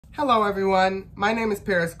Hello everyone, my name is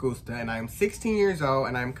Paris Gusta and I am 16 years old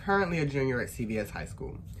and I am currently a junior at CVS High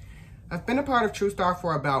School. I've been a part of TrueStar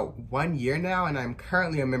for about 1 year now and I'm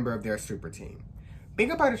currently a member of their super team.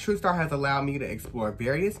 Being a part of TrueStar has allowed me to explore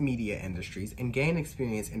various media industries and gain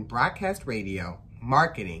experience in broadcast radio,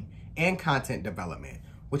 marketing, and content development,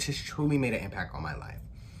 which has truly made an impact on my life.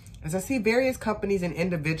 As I see various companies and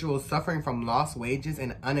individuals suffering from lost wages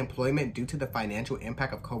and unemployment due to the financial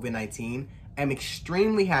impact of COVID-19, I'm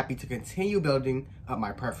extremely happy to continue building up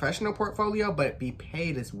my professional portfolio, but be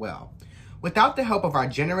paid as well. Without the help of our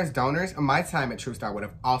generous donors, my time at TrueStar would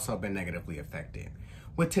have also been negatively affected.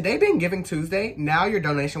 With today being Giving Tuesday, now your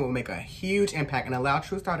donation will make a huge impact and allow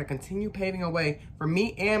TrueStar to continue paving a way for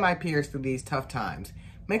me and my peers through these tough times.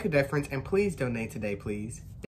 Make a difference and please donate today, please.